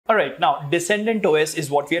Alright, now Descendant OS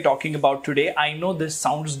is what we are talking about today. I know this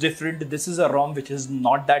sounds different. This is a ROM which is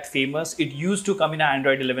not that famous. It used to come in an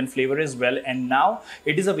Android 11 flavor as well, and now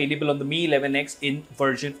it is available on the Mi 11X in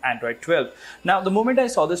version Android 12. Now, the moment I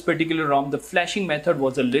saw this particular ROM, the flashing method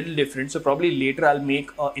was a little different, so probably later I'll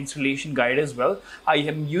make an installation guide as well. I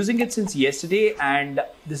am using it since yesterday, and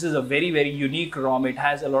this is a very unique ROM. It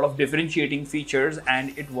has a lot of differentiating features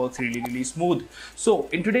and it works really smooth. So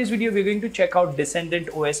in today's video, we're going to check out Descendant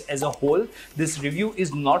OS as a whole. This review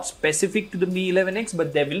is not specific to the Mi 11X,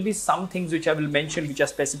 but there will be some things which I will mention which are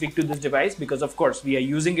specific to this device because of course we are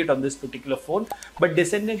using it on this particular phone. But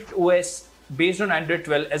Descendant OS based on Android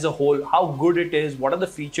 12 as a whole, how good it is, what are the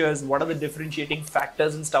features, what are the differentiating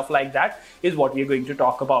factors and stuff like that is what we're going to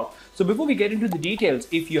talk about. So before we get into the details,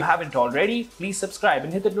 if you haven't already, please subscribe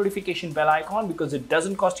and hit the notification bell icon because it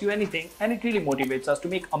doesn't cost you anything and it really motivates us to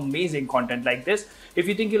make amazing content like this. If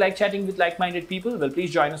you think you like chatting with like-minded people, well,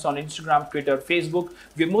 please join us on Instagram, Twitter, Facebook.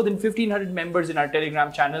 We have more than 1,500 members in our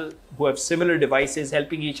Telegram channel who have similar devices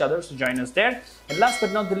helping each other, so join us there. And last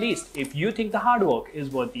but not the least, if you think the hard work is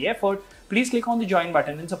worth the effort, please click on the join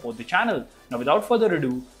button and support the channel. Now without further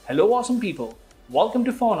ado, hello awesome people, welcome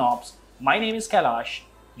to Phone Ops. My name is Kailash.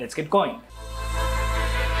 Let's get going.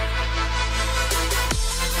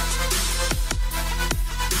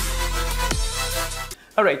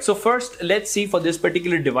 Alright, so first let's see for this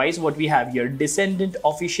particular device what we have here. Descendant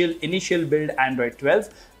official initial build Android 12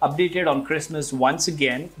 updated on Christmas once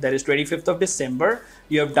again, that is 25th of December.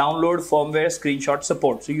 You have download firmware screenshot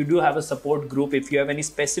support. So you do have a support group. If you have any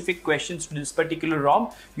specific questions to this particular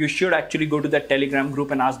ROM, you should actually go to that Telegram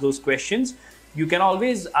group and ask those questions. You can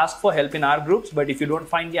always ask for help in our groups, but if you don't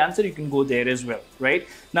find the answer, you can go there as well, right?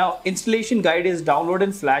 Now, installation guide is download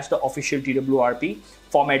and flash the official TWRP,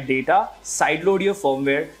 format data, sideload your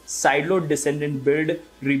firmware, sideload Descendant build,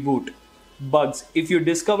 reboot. Bugs. If you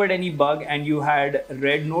discovered any bug and you had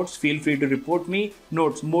red notes, feel free to report me.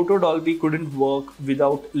 Notes, Moto Dolby couldn't work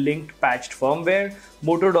without linked patched firmware.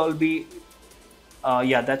 Moto Dolby,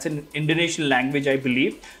 yeah, that's an Indonesian language, I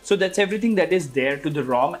believe. So that's everything that is there to the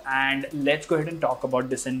ROM, and let's go ahead and talk about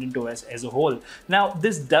Descendant OS as a whole. Now,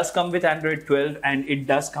 this does come with Android 12 and it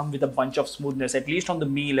does come with a bunch of smoothness. At least on the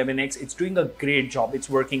Mi 11X, it's doing a great job. It's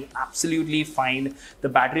working absolutely fine. The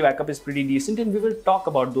battery backup is pretty decent and we will talk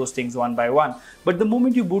about those things one by one. But the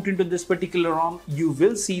moment you boot into this particular ROM, you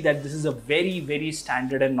will see that this is a very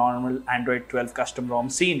standard and normal Android 12 custom ROM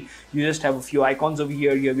scene. You just have a few icons over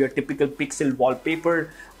here. You have your typical pixel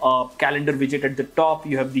wallpaper, calendar widget at the top.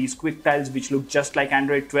 You have these quick tiles which look just like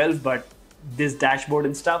Android 12, but this dashboard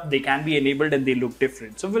and stuff, they can be enabled and they look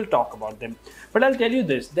different. So we'll talk about them. But I'll tell you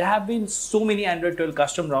this, there have been so many Android 12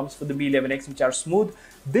 custom ROMs for the Mi 11X which are smooth.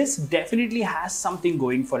 This definitely has something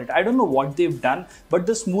going for it. I don't know what they've done, but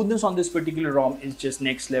the smoothness on this particular ROM is just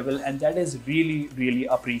next level, and that is really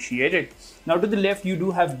appreciated. Now to the left, you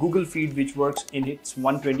do have Google Feed, which works in its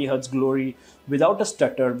 120 Hz glory without a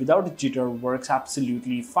stutter, without a jitter, works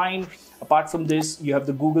absolutely fine. Apart from this, you have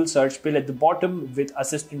the Google search pill at the bottom with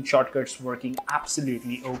assistant shortcuts working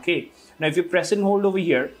absolutely okay. Now if you press and hold over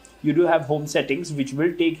here, you do have home settings, which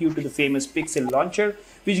will take you to the famous Pixel launcher,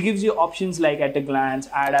 which gives you options like at a glance,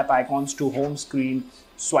 add app icons to home screen,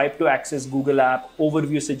 swipe to access Google app,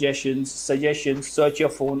 overview suggestions, search your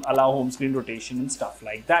phone, allow home screen rotation and stuff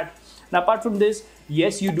like that. Now apart from this,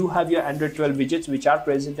 yes, you do have your Android 12 widgets which are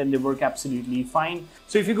present and they work absolutely fine.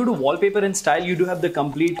 So if you go to wallpaper and style, you do have the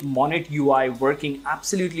complete Monet UI working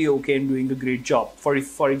absolutely okay and doing a great job. For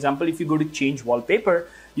example, if you go to change wallpaper,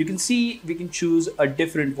 you can see we can choose a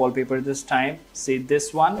different wallpaper this time, say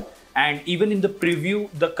this one. And even in the preview,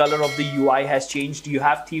 the color of the UI has changed. You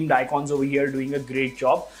have themed icons over here doing a great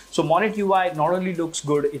job. So Monet UI not only looks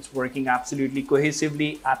good, it's working absolutely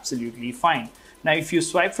cohesively, absolutely fine. Now, if you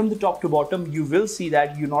swipe from the top to bottom, you will see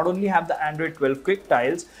that you not only have the Android 12 quick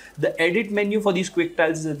tiles, the edit menu for these quick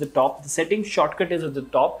tiles is at the top, the settings shortcut is at the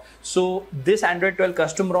top. So this Android 12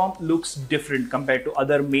 custom ROM looks different compared to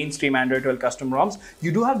other mainstream Android 12 custom ROMs.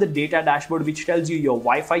 You do have the data dashboard, which tells you your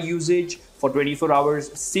Wi-Fi usage for 24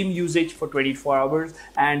 hours, SIM usage for 24 hours,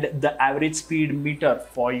 and the average speed meter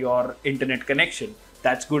for your internet connection.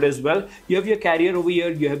 That's good as well. You have your carrier over here,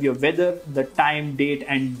 you have your weather, the time, date,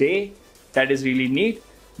 and day. That is really neat.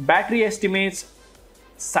 Battery estimates,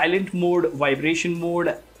 silent mode, vibration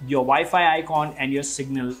mode, your Wi-Fi icon, and your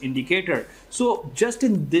signal indicator. So just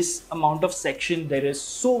in this amount of section, there is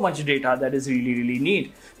so much data that is really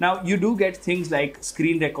neat. Now you do get things like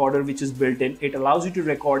screen recorder, which is built in. It allows you to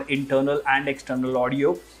record internal and external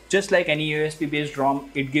audio. Just like any USB based ROM,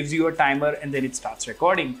 it gives you a timer and then it starts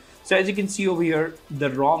recording. So as you can see over here, the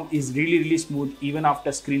ROM is really smooth even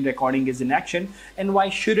after screen recording is in action. And why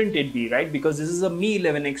shouldn't it be, right? Because this is a Mi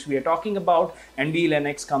 11X we are talking about, and Mi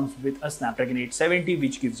 11X comes with a Snapdragon 870,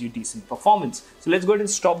 which gives you decent performance. So let's go ahead and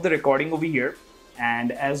stop the recording over here.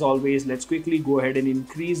 And as always, let's quickly go ahead and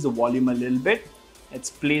increase the volume a little bit.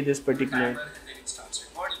 Let's play this particular. And then it starts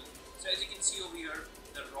recording. So as you can see over here,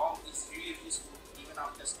 the ROM is really smooth even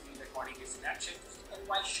after screen recording is in action. And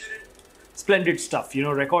why shouldn't? Splendid stuff. You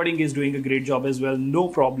know, recording is doing a great job as well. No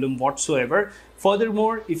problem whatsoever.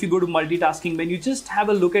 Furthermore, if you go to multitasking menu, just have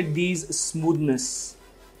a look at these smoothness.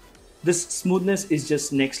 This smoothness is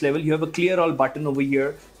just next level. You have a clear all button over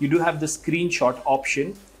here. You do have the screenshot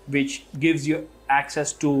option, which gives you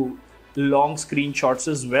access to long screenshots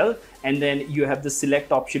as well. And then you have the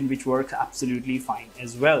select option, which works absolutely fine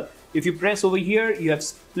as well. If you press over here, you have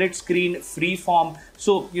split screen, freeform.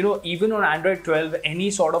 So, you know, even on Android 12, any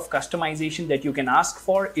sort of customization that you can ask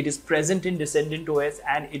for, it is present in Descendant OS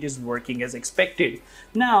and it is working as expected.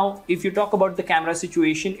 Now, if you talk about the camera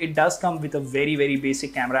situation, it does come with a very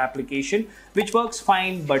basic camera application, which works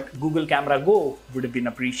fine, but Google Camera Go would have been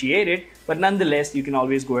appreciated. But nonetheless, you can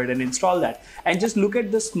always go ahead and install that. And just look at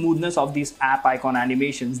the smoothness of these app icon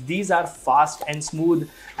animations. These are fast and smooth,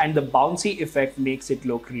 and the bouncy effect makes it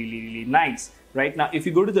look really nice. Right now, if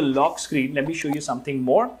you go to the lock screen, let me show you something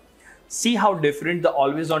more. See how different the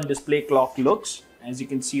always on display clock looks, as you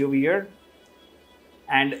can see over here.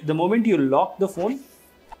 And the moment you lock the phone,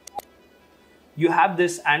 you have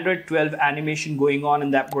this Android 12 animation going on,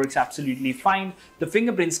 and that works absolutely fine. The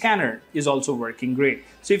fingerprint scanner is also working great.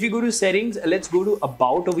 So if you go to settings, let's go to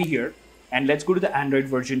about over here. And let's go to the Android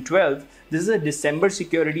version 12. This is a December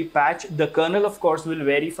security patch. The kernel, of course, will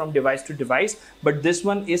vary from device to device, but this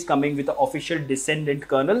one is coming with the official Descendant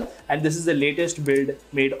kernel. And this is the latest build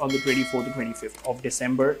made on the 24th to 25th of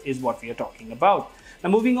December is what we are talking about.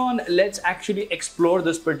 Now moving on, let's actually explore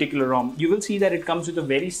this particular ROM. You will see that it comes with a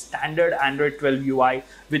very standard Android 12 UI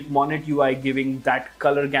with Monet UI giving that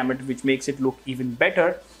color gamut, which makes it look even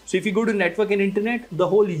better. So if you go to network and internet, the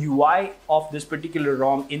whole UI of this particular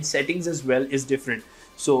ROM in settings as well is different.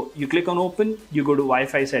 So you click on open, you go to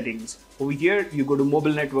Wi-Fi settings. Over here, you go to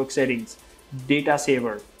mobile network settings, data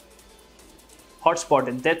saver, hotspot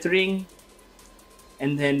and tethering,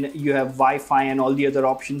 and then you have Wi-Fi and all the other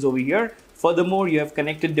options over here. Furthermore, you have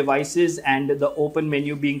connected devices and the open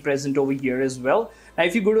menu being present over here as well. Now,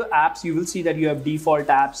 if you go to apps, you will see that you have default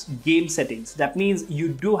apps, game settings. That means you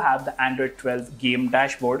do have the Android 12 game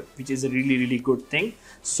dashboard, which is a really good thing.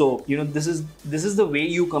 So, you know, this is the way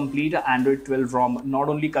you complete an Android 12 ROM, not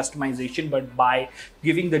only customization, but by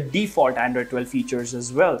giving the default Android 12 features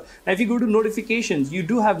as well. Now, if you go to notifications, you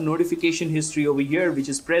do have notification history over here, which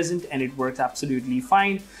is present and it works absolutely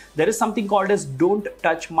fine. There is something called as don't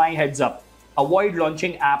touch my heads up. Avoid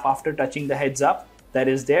launching app after touching the heads up. That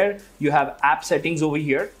is there. You have app settings over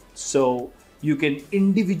here. So you can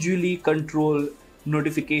individually control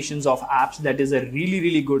notifications of apps. That is a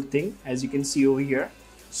really good thing, as you can see over here.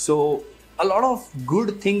 So a lot of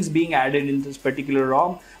good things being added in this particular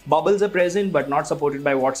ROM. Bubbles are present, but not supported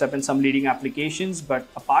by WhatsApp and some leading applications. But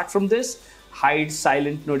apart from this, hide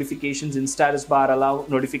silent notifications in status bar, allow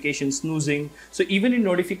notification snoozing. So even in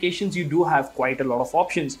notifications, you do have quite a lot of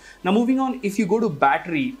options. Now moving on, if you go to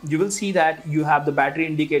battery, you will see that you have the battery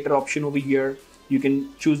indicator option over here. You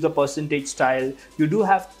can choose the percentage style. You do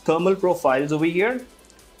have thermal profiles over here,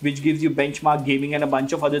 which gives you benchmark gaming and a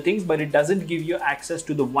bunch of other things, but it doesn't give you access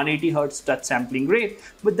to the 180 Hertz touch sampling rate,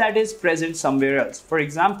 but that is present somewhere else. For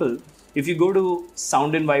example, if you go to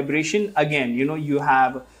sound and vibration, again, you know, you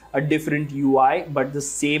have a different UI, but the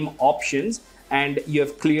same options, and you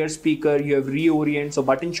have clear speaker, you have reorient, so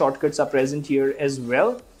button shortcuts are present here as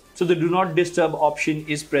well. So the do not disturb option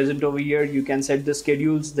is present over here. You can set the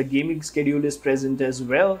schedules, the gaming schedule is present as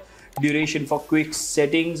well. Duration for quick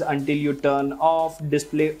settings until you turn off,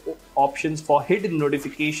 display options for hidden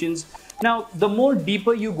notifications. Now, the more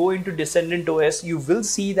deeper you go into Descendant OS, you will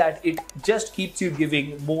see that it just keeps you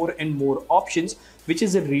giving more and more options, which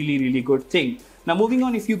is a really good thing. Now moving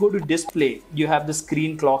on, if you go to display, you have the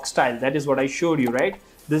screen clock style. That is what I showed you, right?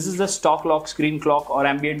 This is the stock lock screen clock or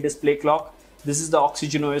ambient display clock. This is the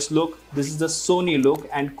Oxygen OS look. This is the Sony look,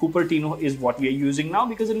 and Cupertino is what we are using now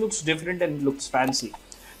because it looks different and it looks fancy.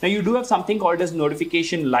 Now you do have something called as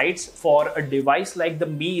notification lights for a device like the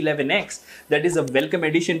Mi 11X. That is a welcome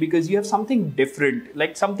addition because you have something different,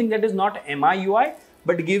 like something that is not MIUI,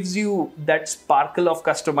 but gives you that sparkle of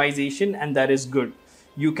customization, and that is good.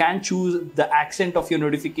 You can choose the accent of your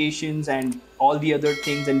notifications and all the other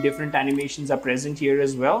things, and different animations are present here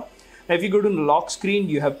as well. Now, if you go to the lock screen,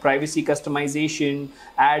 you have privacy customization,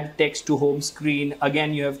 add text to home screen.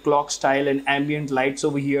 Again, you have clock style and ambient lights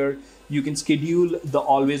over here. You can schedule the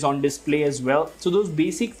always on display as well. So those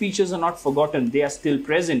basic features are not forgotten. They are still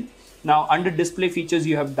present. Now, under display features,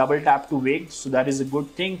 you have double tap to wake. So that is a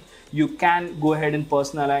good thing. You can go ahead and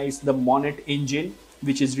personalize the Monet engine,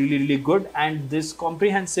 which is really good. And this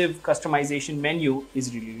comprehensive customization menu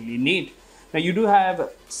is really neat. Now you do have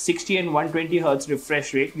 60 and 120 Hertz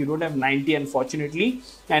refresh rate. You don't have 90, unfortunately.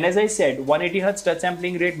 And as I said, 180 Hertz touch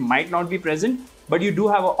sampling rate might not be present, but you do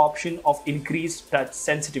have an option of increased touch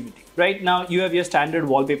sensitivity. Right now, you have your standard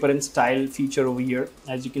wallpaper and style feature over here.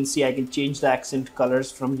 As you can see, I can change the accent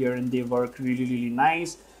colors from here and they work really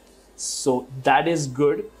nice. So that is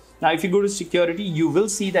good. Now, if you go to security, you will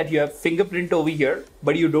see that you have fingerprint over here,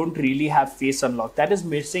 but you don't really have face unlock. That is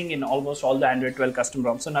missing in almost all the Android 12 custom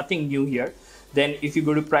ROMs, so nothing new here. Then if you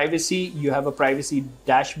go to privacy, you have a privacy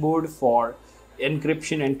dashboard for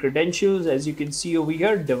encryption and credentials. As you can see over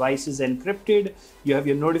here, device is encrypted. You have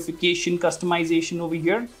your notification customization over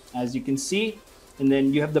here, as you can see. And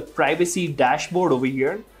then you have the privacy dashboard over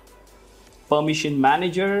here, permission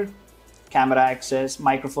manager, camera access,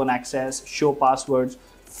 microphone access, show passwords,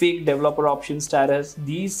 fake developer option status.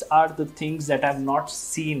 These are the things that I've not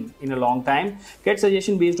seen in a long time. Get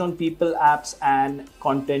suggestion based on people, apps, and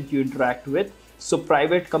content you interact with. So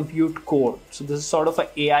private compute core. So this is sort of an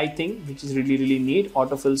AI thing, which is really neat.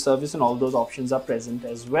 Autofill service and all those options are present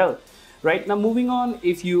as well. Right now, moving on,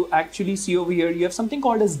 if you actually see over here, you have something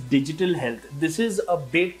called as digital health. This is a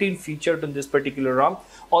baked in feature to this particular ROM.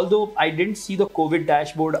 Although I didn't see the COVID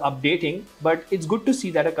dashboard updating, but it's good to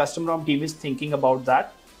see that a custom ROM team is thinking about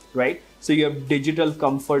that. Right, so you have digital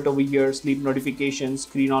comfort over here, sleep notifications,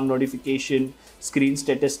 screen on notification, screen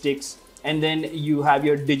statistics, and then you have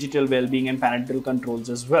your digital well-being and parental controls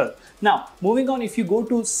as well. Now, moving on, if you go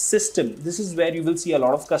to system, this is where you will see a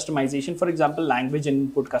lot of customization. For example, language and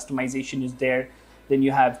input customization is there. Then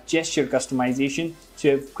you have gesture customization. So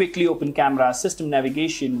you have quickly open camera, system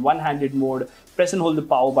navigation, one-handed mode, press and hold the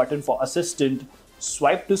power button for assistant,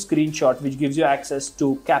 swipe to screenshot, which gives you access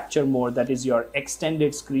to capture mode, that is your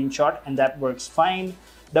extended screenshot, and that works fine.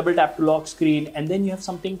 Double tap to lock screen, and then you have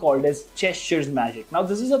something called as gestures magic. Now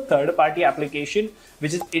this is a third-party application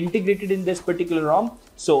which is integrated in this particular ROM.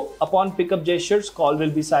 So upon pickup gestures, call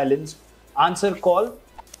will be silenced. Answer call,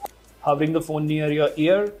 hovering the phone near your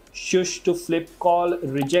ear. Shush to flip call,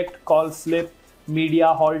 reject call flip,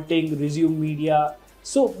 media halting, resume media.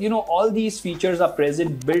 So, you know, all these features are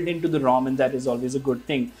present built into the ROM, and that is always a good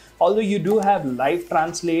thing. Although you do have live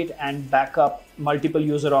translate and backup, multiple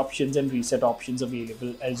user options and reset options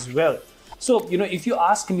available as well. So, you know, if you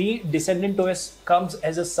ask me, Descendant OS comes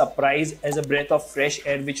as a surprise, as a breath of fresh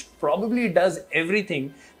air, which probably does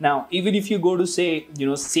everything. Now, even if you go to say, you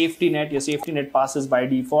know, safetynet, your safetynet passes by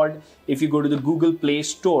default. If you go to the Google Play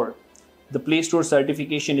Store, the Play Store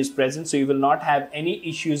certification is present, so you will not have any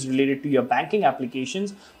issues related to your banking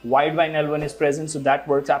applications. Widevine L1 is present, so that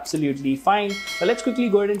works absolutely fine. But let's quickly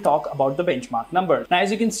go ahead and talk about the benchmark number. Now,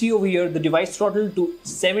 as you can see over here, the device throttled to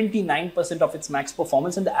 79% of its max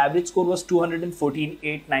performance, and the average score was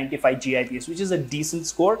 214,895 GIPS, which is a decent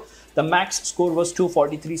score. The max score was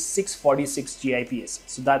 243,646 GIPS,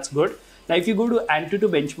 so that's good. Now, if you go to Antutu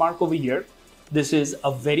benchmark over here, this is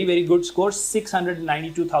a very good score,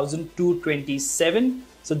 692,227.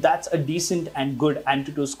 So that's a decent and good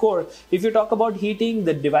Antutu score. If you talk about heating,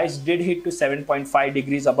 the device did hit to 7.5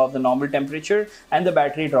 degrees above the normal temperature, and the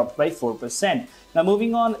battery dropped by 4%. Now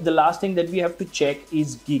moving on, the last thing that we have to check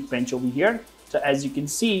is Geekbench over here. So as you can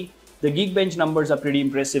see, the Geekbench numbers are pretty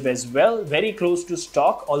impressive as well, very close to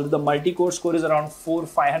stock, although the multi-core score is around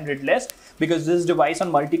 400-500 less, because this device on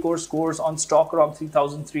multi-core scores on stock around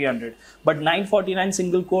 3,300. But 949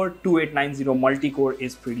 single core, 2890 multi-core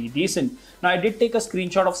is pretty decent. Now I did take a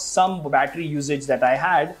screenshot of some battery usage that I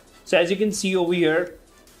had. So as you can see over here,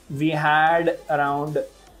 we had around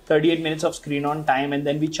 38 minutes of screen on time, and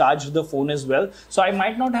then we charged the phone as well. So I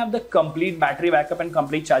might not have the complete battery backup and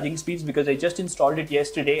complete charging speeds because I just installed it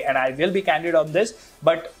yesterday, and I will be candid on this,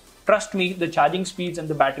 but trust me, the charging speeds and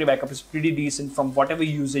the battery backup is pretty decent from whatever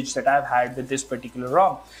usage that I've had with this particular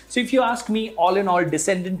ROM. So if you ask me, all in all,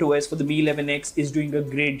 Descendant OS for the Mi 11X is doing a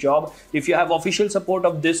great job. If you have official support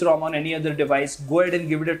of this ROM on any other device, go ahead and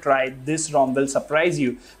give it a try. This ROM will surprise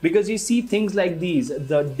you, because you see things like these,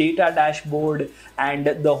 the data dashboard and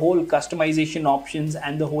the whole customization options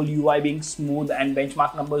and the whole UI being smooth and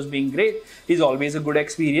benchmark numbers being great is always a good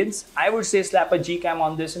experience. I would say slap a Gcam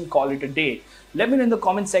on this and call it a day. Let me know in the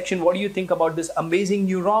comment section what do you think about this amazing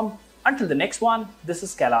new ROM. Until the next one, this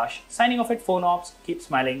is Kailash signing off at PhoneOps. Keep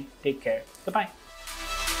smiling. Take care. Goodbye.